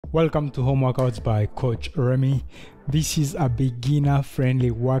Welcome to Home Workouts by Coach Remy. This is a beginner friendly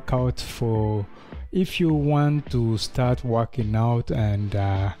workout for if you want to start working out and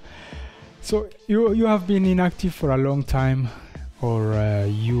so you have been inactive for a long time, or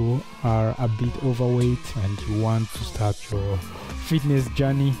you are a bit overweight and you want to start your fitness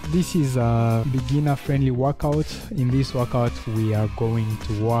journey. This is a beginner friendly workout. In this workout we are going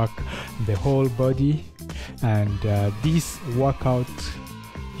to work the whole body, and this workout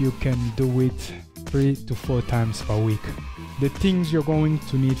you can do it 3 to 4 times per week. The things you're going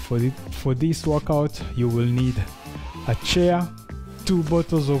to need for this workout: you will need a chair, 2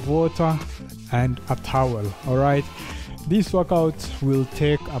 bottles of water and a towel. All right, this workout will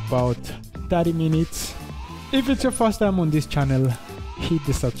take about 30 minutes. If it's your first time on this channel, hit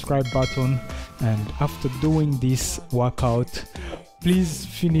the subscribe button, and after doing this workout, please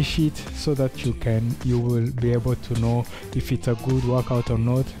finish it so that you will be able to know if it's a good workout or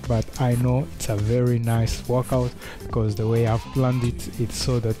not. But I know it's a very nice workout because the way I've planned it, it's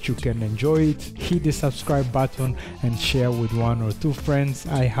so that you can enjoy it. Hit the subscribe button and share with 1 or 2 friends.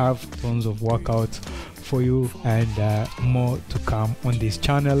 I have tons of workouts for you and more to come on this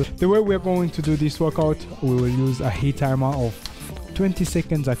channel. The way we're going to do this workout, we will use a heat timer of 20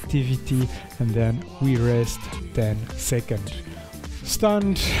 seconds activity, and then we rest 10 seconds.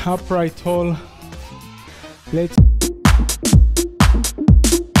 Stand upright tall. Let's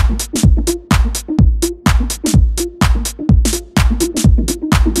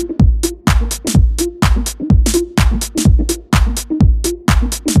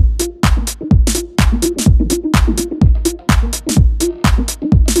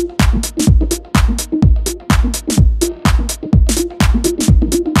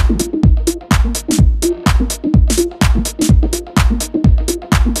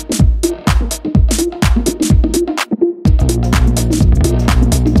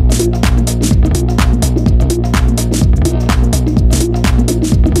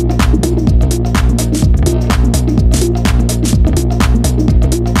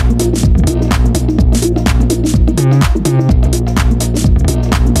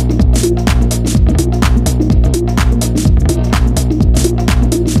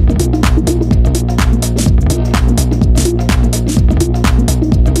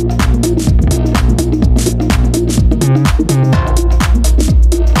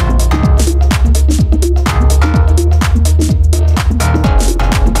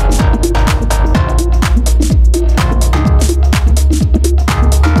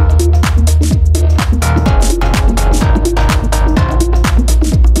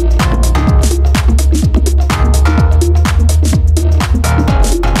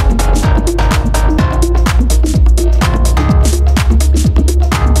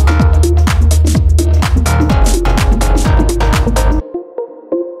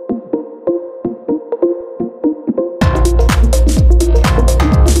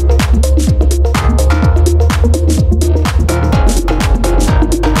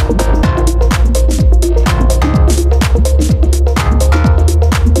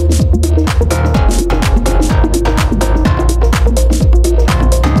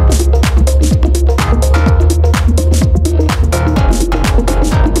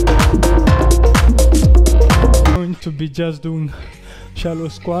be just doing shallow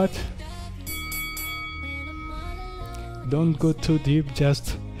squat. Don't go too deep,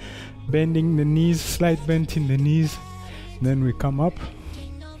 just bending the knees, slight bend in the knees, then we come up.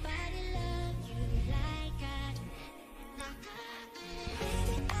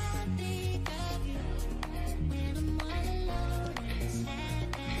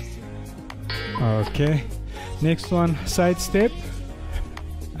 Okay, next one, side step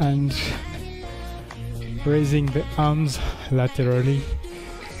and raising the arms laterally.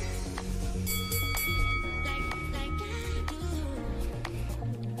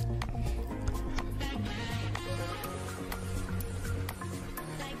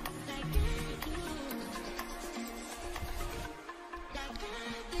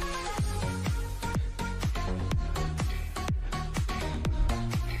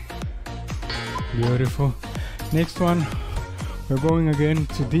 Beautiful. Next one, we're going again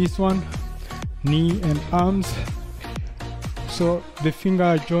to this one, knee and arms. So the finger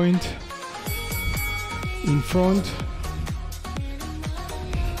are joined in front.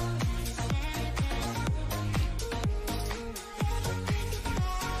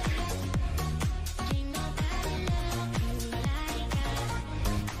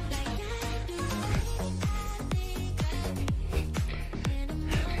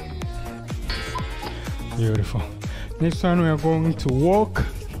 Beautiful. Next one, we are going to walk.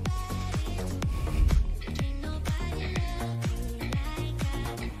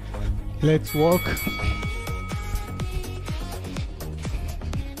 Let's walk.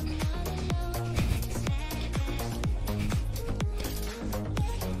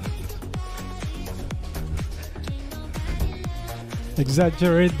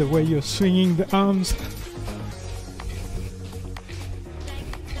 Exaggerate the way you're swinging the arms.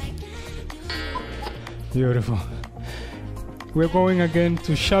 Beautiful. We're going again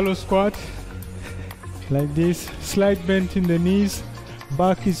to shallow squat. Like this. Slight bend in the knees.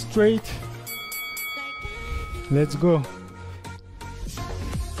 Back is straight. Let's go.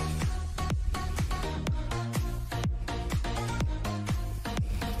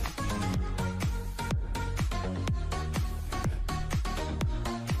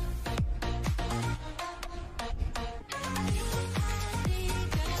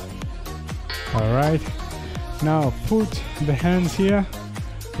 All right. Now put the hands here.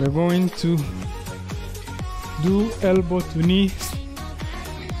 We're going to do elbow to knee.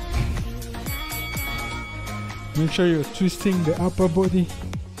 Make sure you're twisting the upper body.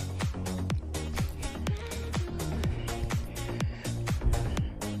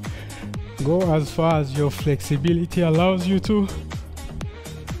 Go as far as your flexibility allows you to.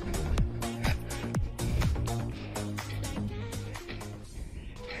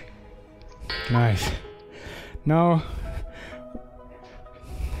 Nice. Now,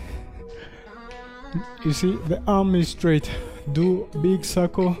 you see the arm is straight. Do big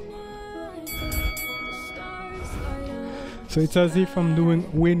circle. So it's as if I'm doing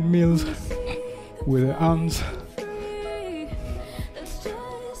windmills with the arms.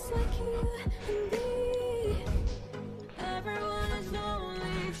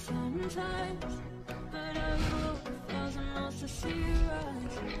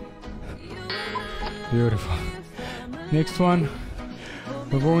 Beautiful. Next one,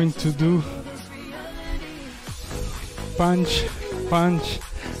 we're going to do punch, punch.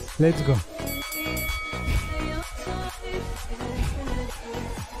 Let's go.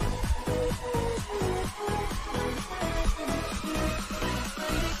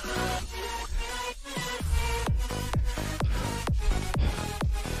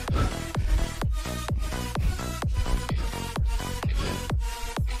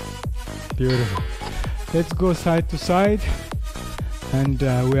 Beautiful. Let's go side to side, and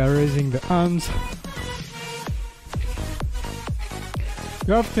we are raising the arms.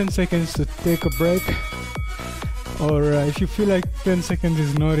 You have 10 seconds to take a break, or if you feel like 10 seconds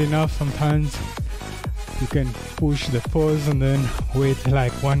is not enough, sometimes you can push the pause and then wait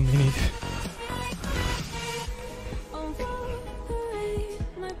like 1 minute.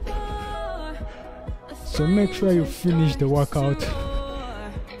 So make sure you finish the workout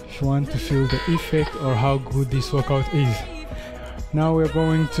if you want to feel the effect or how good this workout is. Now we're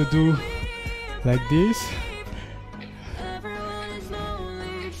going to do like this.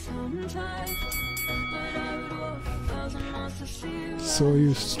 So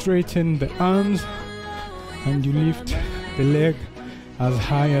you straighten the arms and you lift the leg as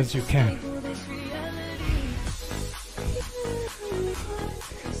high as you can.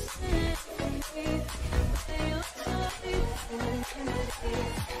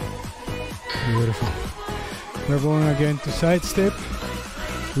 Beautiful. We're going again to side step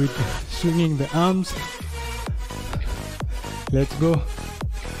with swinging the arms. Let's go.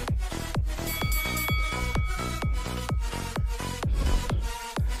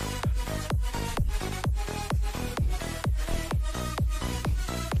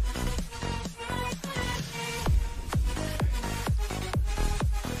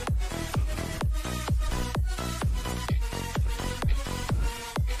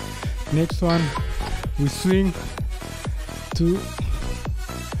 Next one, we swing to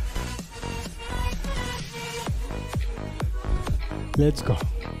let's go.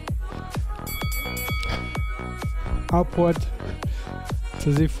 Upward. It's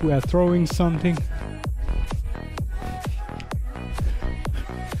as if we are throwing something.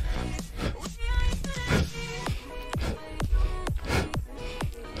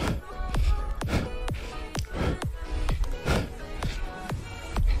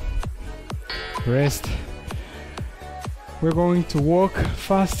 Rest. We're going to walk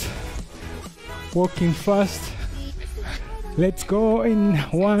fast. Walking fast. Let's go in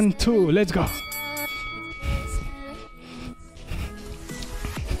 1, 2. Let's go.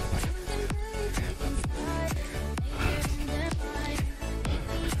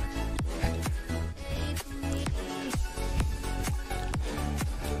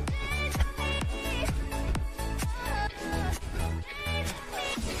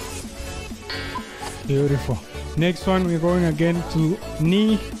 Beautiful. Next one, we're going again to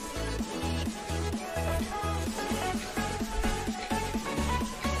knee.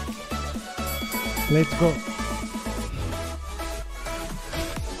 Let's go.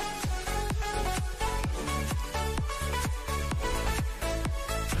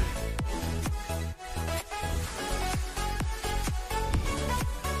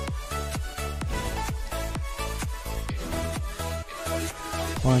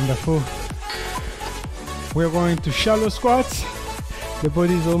 Wonderful. We're going to shallow squats. The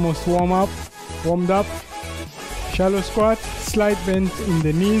body is almost warmed up. Shallow squat, slight bend in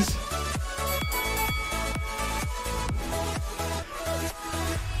the knees.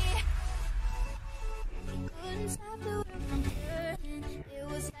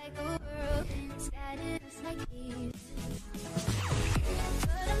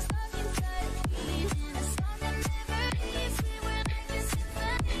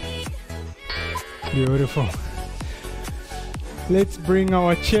 Beautiful. Let's bring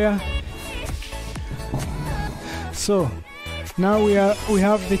our chair. So now we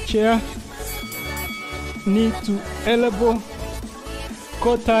have the chair. Knee to elbow,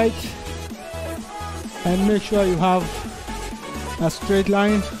 core tight, and make sure you have a straight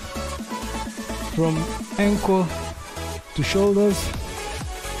line from ankle to shoulders.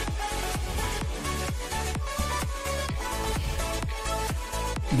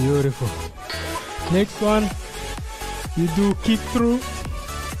 Beautiful. Next one, you do kick through.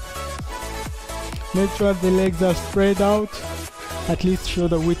 Make sure the legs are spread out, at least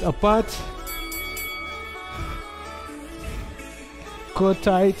shoulder width apart. Core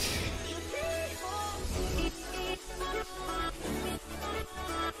tight.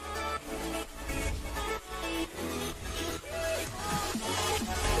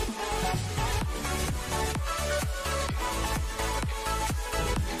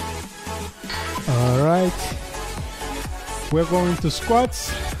 All right, we're going to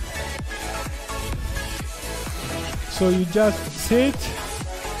squats. So you just sit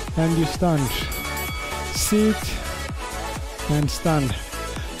and you stand. Sit and stand.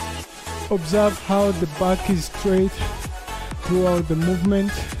 Observe how the back is straight throughout the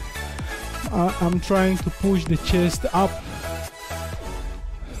movement. I'm trying to push the chest up.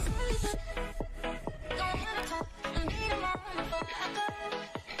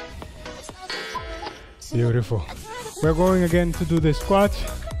 Beautiful. We're going again to do the squat.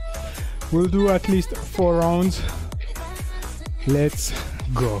 We'll do at least 4 rounds. Let's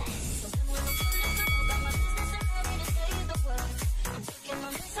go.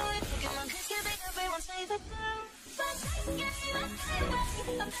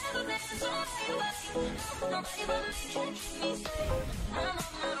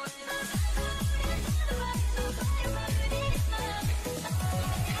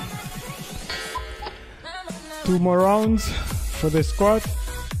 Two more rounds for the squat.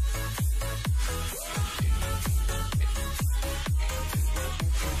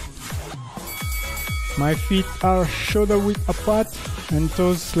 My feet are shoulder width apart and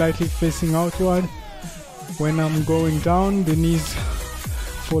toes slightly facing outward. When I'm going down, the knees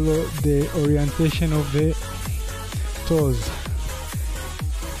follow the orientation of the toes.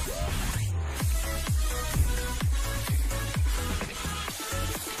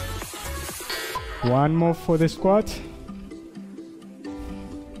 One more for the squat.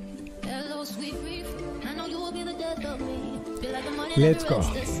 Let's go.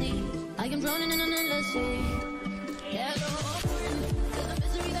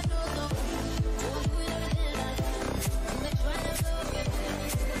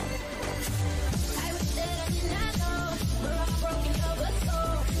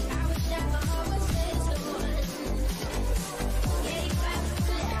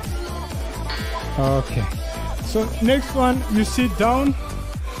 Okay, so next one, you sit down,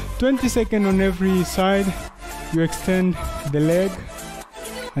 20 seconds on every side, you extend the leg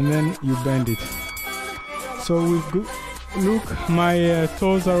and then you bend it. So we look, my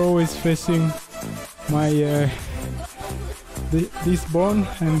toes are always facing my this bone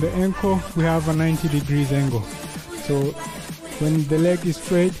and the ankle. We have a 90 degrees angle. So when the leg is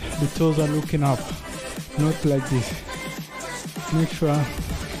straight, the toes are looking up, not like this. Make sure.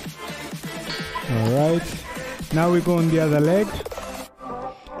 Alright, now we go on the other leg.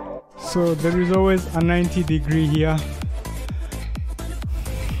 So there is always a 90 degree here.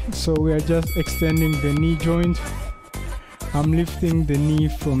 So we are just extending the knee joint. I'm lifting the knee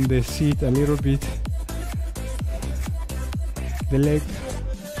from the seat a little bit. The leg.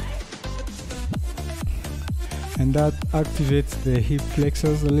 And that activates the hip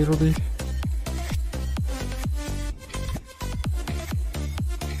flexors a little bit.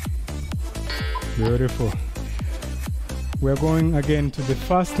 Beautiful. We're going again to the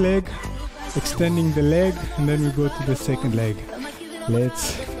first leg, extending the leg, and then we go to the second leg.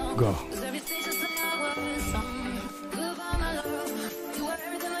 Let's go.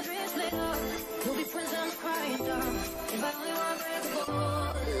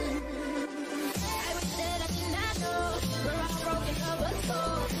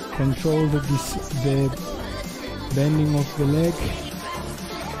 Control the bending of the leg.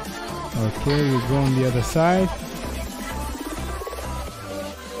 Okay, we go on the other side.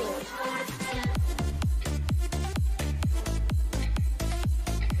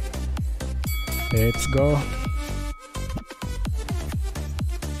 Let's go.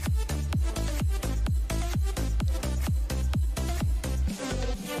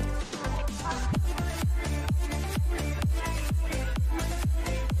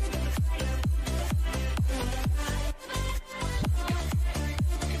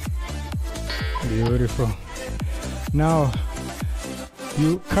 Beautiful. Now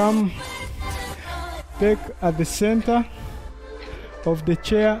you come back at the center of the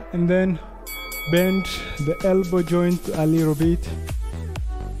chair and then bend the elbow joint a little bit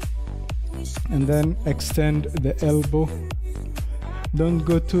and then extend the elbow. Don't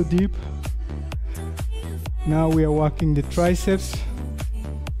go too deep. Now we are working the triceps.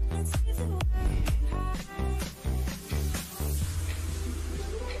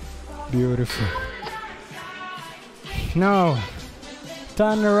 Beautiful. Now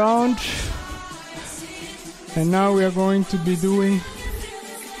turn around, and now we are going to be doing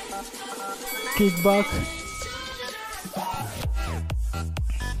kickback.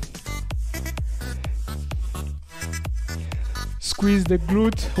 Squeeze the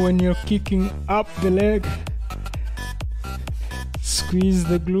glute when you're kicking up the leg. Squeeze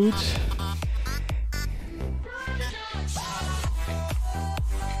the glute.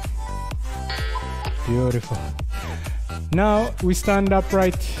 Beautiful. Now we stand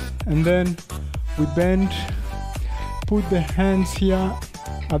upright and then we bend. Put the hands here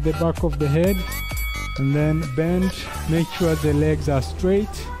at the back of the head and then bend. Make sure the legs are straight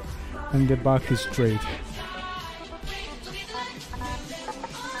and the back is straight.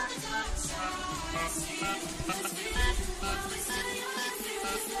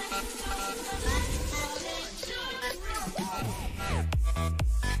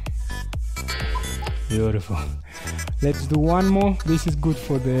 Beautiful. Let's do one more. This is good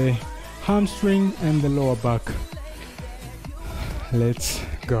for the hamstring and the lower back. Let's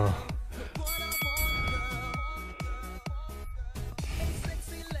go.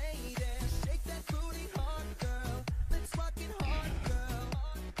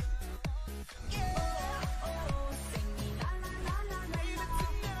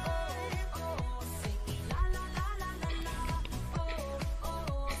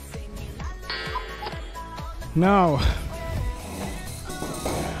 Now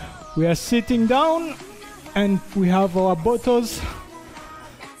we are sitting down and we have our bottles.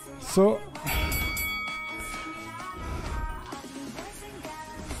 So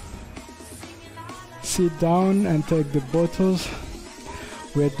sit down and take the bottles.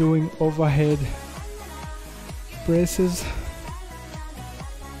 We're doing overhead presses.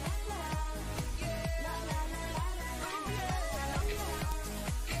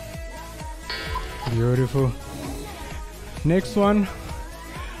 Beautiful. Next one,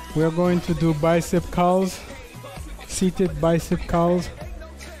 we are going to do bicep curls, seated bicep curls.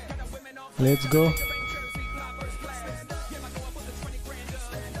 Let's go.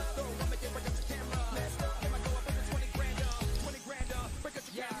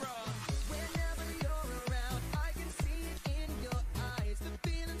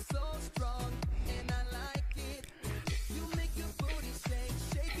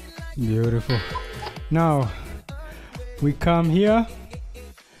 Beautiful. Now we come here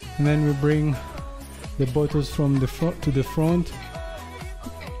and then we bring the bottles from the front to the front.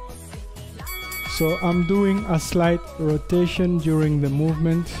 So I'm doing a slight rotation during the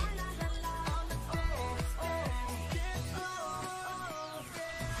movement.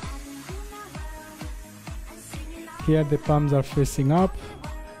 Here the palms are facing up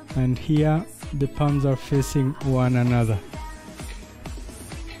and here the palms are facing one another.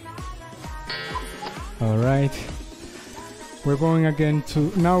 All right, we're going again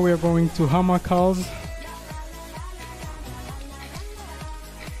to, now we're going to hammer curls.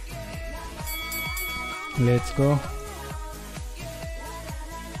 Let's go.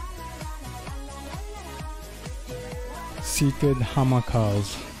 Seated hammer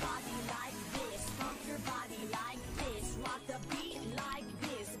curls.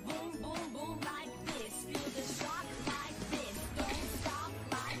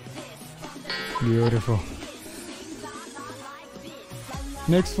 Beautiful.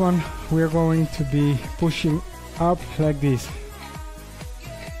 Next one, we are going to be pushing up like this.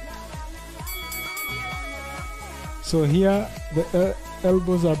 So here the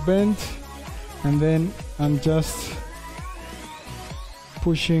elbows are bent and then I'm just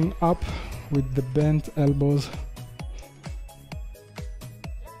pushing up with the bent elbows.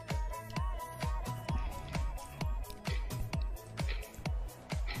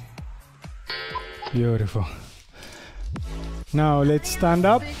 Beautiful. Now let's stand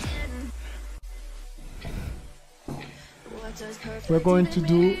up. We're going to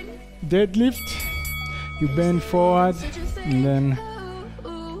do deadlift. You bend forward and then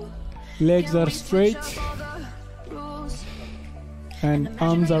legs are straight and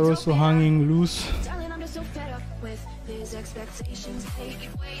arms are also hanging loose.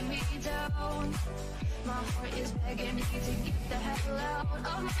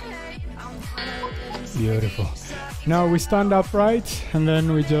 Beautiful. Now we stand upright and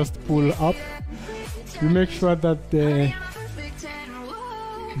then we just pull up. You make sure that the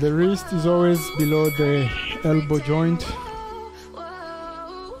wrist is always below the elbow joint.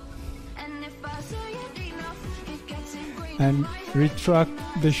 And retract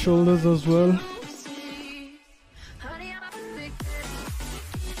the shoulders as well.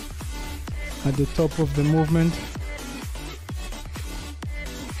 At the top of the movement.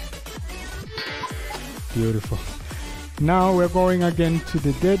 Beautiful. Now we're going again to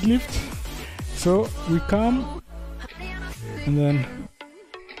the deadlift. So we come and then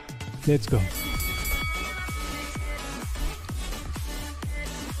let's go.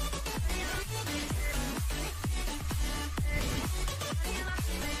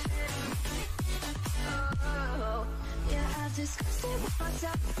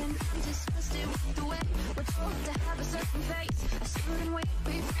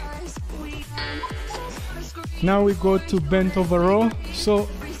 Now we go to bent over row. So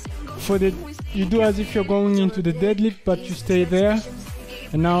for the, you do as if you're going into the deadlift, but you stay there.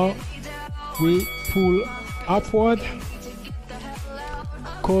 And now we pull upward.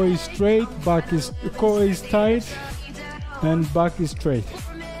 Core is straight, core is tight, and back is straight.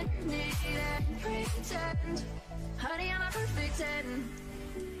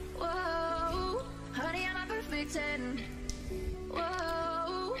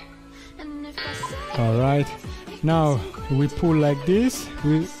 All right, now we pull like this,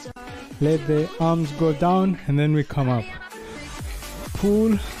 we let the arms go down and then we come up.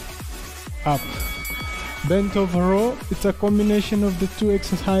 Pull, up. Bent over row, it's a combination of the two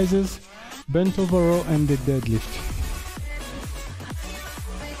exercises, bent over row and the deadlift.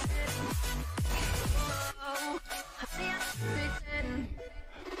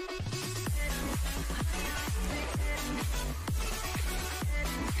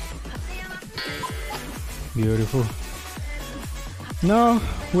 Beautiful. Now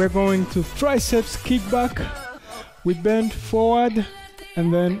we're going to triceps kickback. We bend forward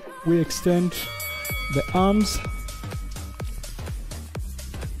and then we extend the arms.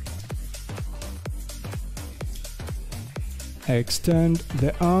 Extend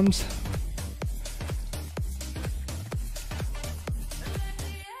the arms.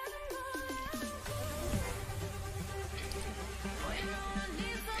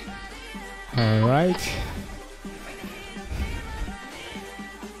 All right.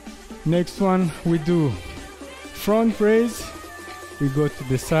 Next one we do front raise. We go to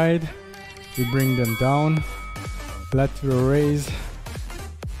the side, we bring them down. Lateral raise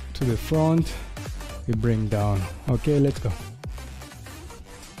to the front, we bring down. Okay, let's go.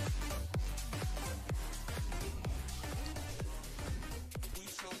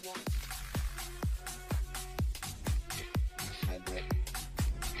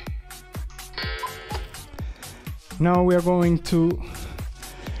 Now we are going to,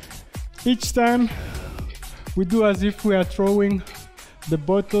 each time we do as if we are throwing the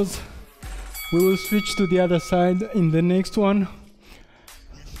bottles. We will switch to the other side in the next one.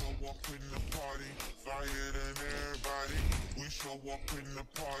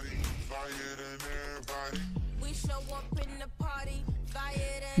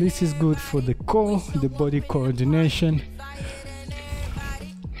 This is good for the core, the body coordination.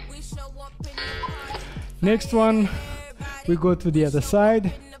 Next one, we go to the other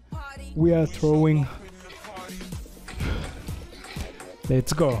side. We are throwing.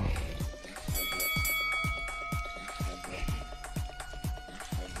 Let's go.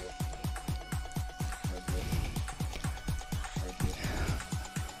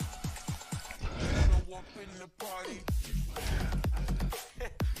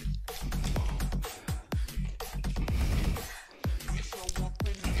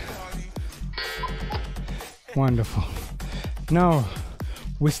 Wonderful. Now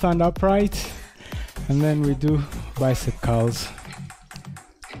we stand upright and then we do bicep curls.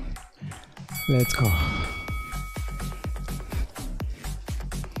 Let's go.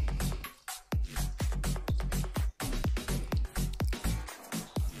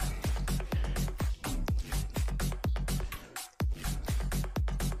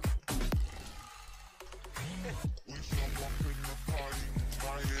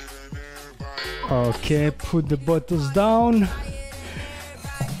 Okay, put the bottles down.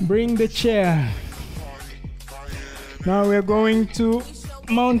 Bring the chair. Now we're going to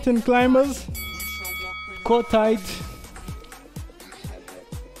mountain climbers. Core tight.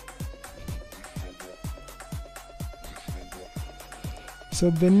 So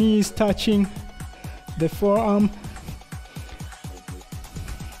the knee is touching the forearm.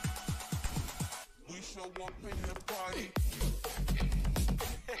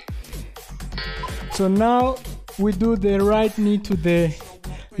 So now we do the right knee to the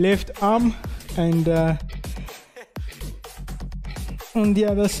left arm, and on the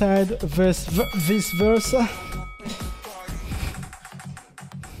other side vice versa.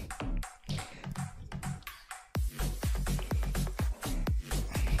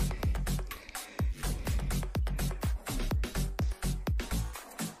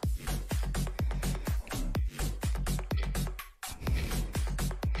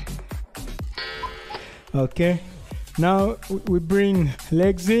 Okay, now we bring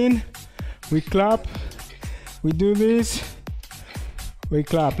legs in, we clap, we do this, we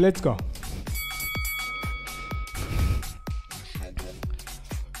clap. Let's go.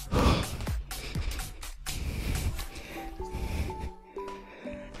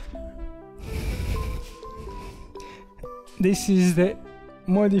 This is the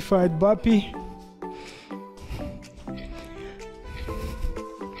modified burpee.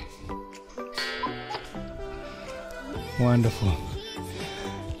 Wonderful.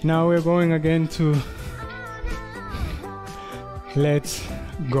 Now we're going again to let's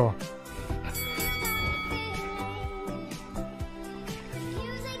go.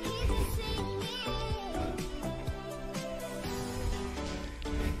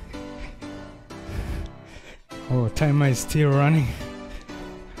 Oh, timer is still running.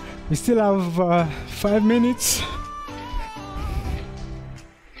 We still have 5 minutes.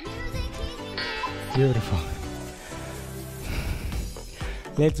 Beautiful.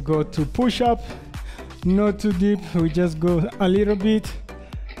 Let's go to push-up. Not too deep, we just go a little bit.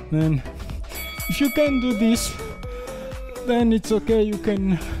 And if you can do this, then it's okay. You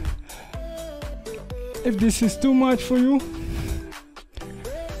can, if this is too much for you,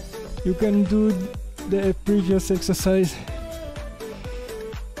 you can do the previous exercise.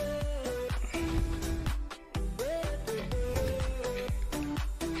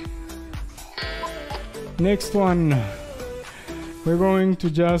 Next one, we're going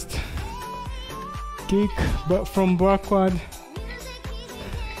to just kick but from backward.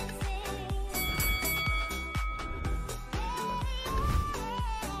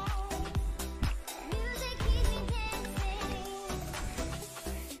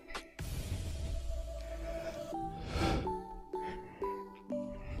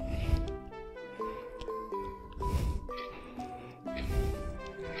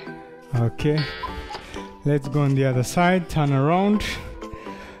 Okay, let's go on the other side, turn around.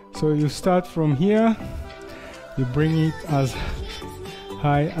 So you start from here, you bring it as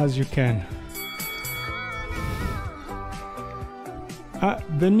high as you can.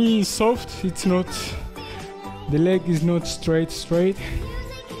 The knee is soft, it's not, the leg is not straight,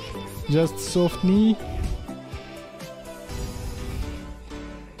 just soft knee.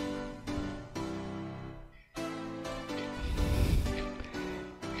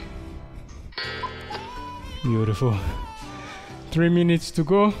 Beautiful. 3 minutes to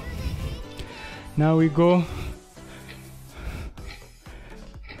go. Now we go.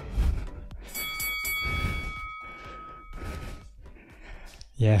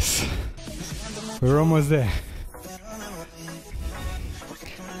 Yes, we're almost there.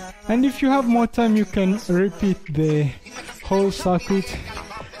 And if you have more time, you can repeat the whole circuit.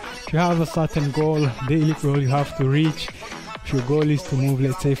 If you have a certain goal, daily goal you have to reach, if your goal is to move,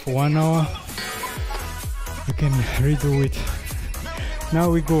 let's say, for 1 hour, you can redo it. Now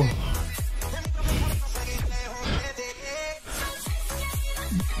we go.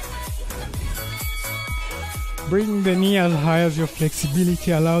 Bring the knee as high as your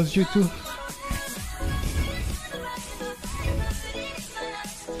flexibility allows you to.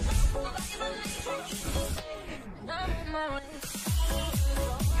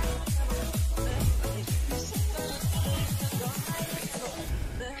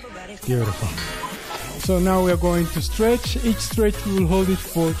 Beautiful. So now we are going to stretch. Each stretch we will hold it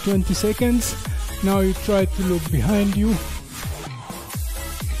for 20 seconds. Now you try to look behind you.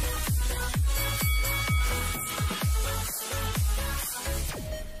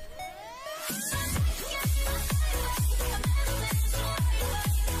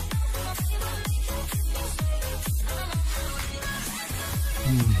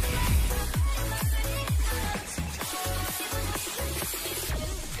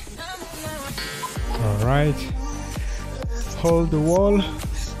 right, hold the wall,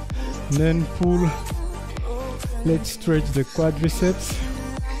 then pull. Let's stretch the quadriceps.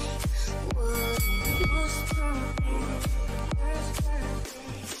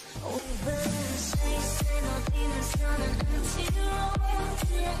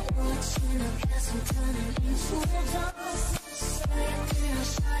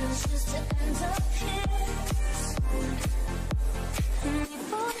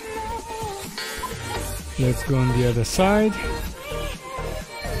 Let's go on the other side.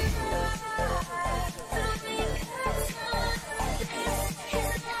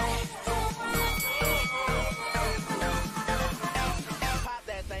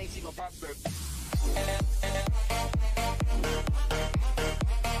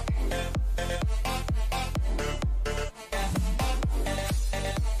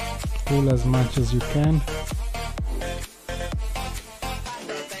 Pull as much as you can.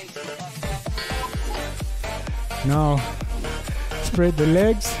 Now spread the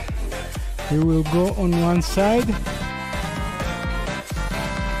legs. You will go on one side.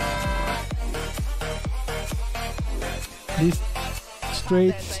 This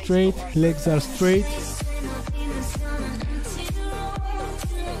straight, legs are straight.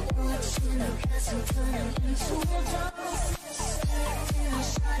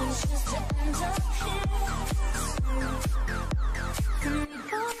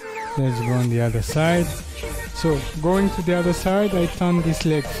 Let's go on the other side. So going to the other side, I turn this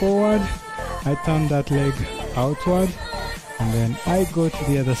leg forward, I turn that leg outward, and then I go to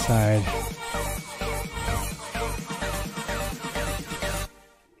the other side.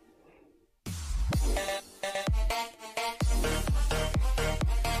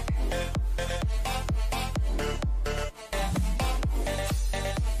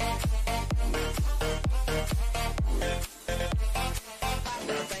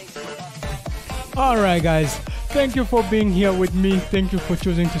 Alright guys, thank you for being here with me. Thank you for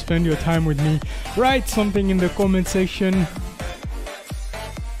choosing to spend your time with me. Write something in the comment section.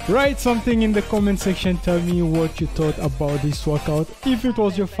 Tell me what you thought about this workout. If it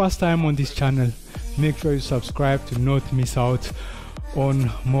was your first time on this channel, make sure you subscribe to not miss out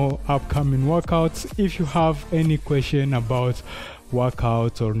on more upcoming workouts. If you have any question about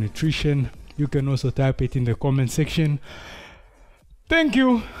workouts or nutrition, you can also type it in the comment section. Thank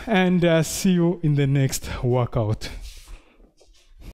you, and see you in the next workout.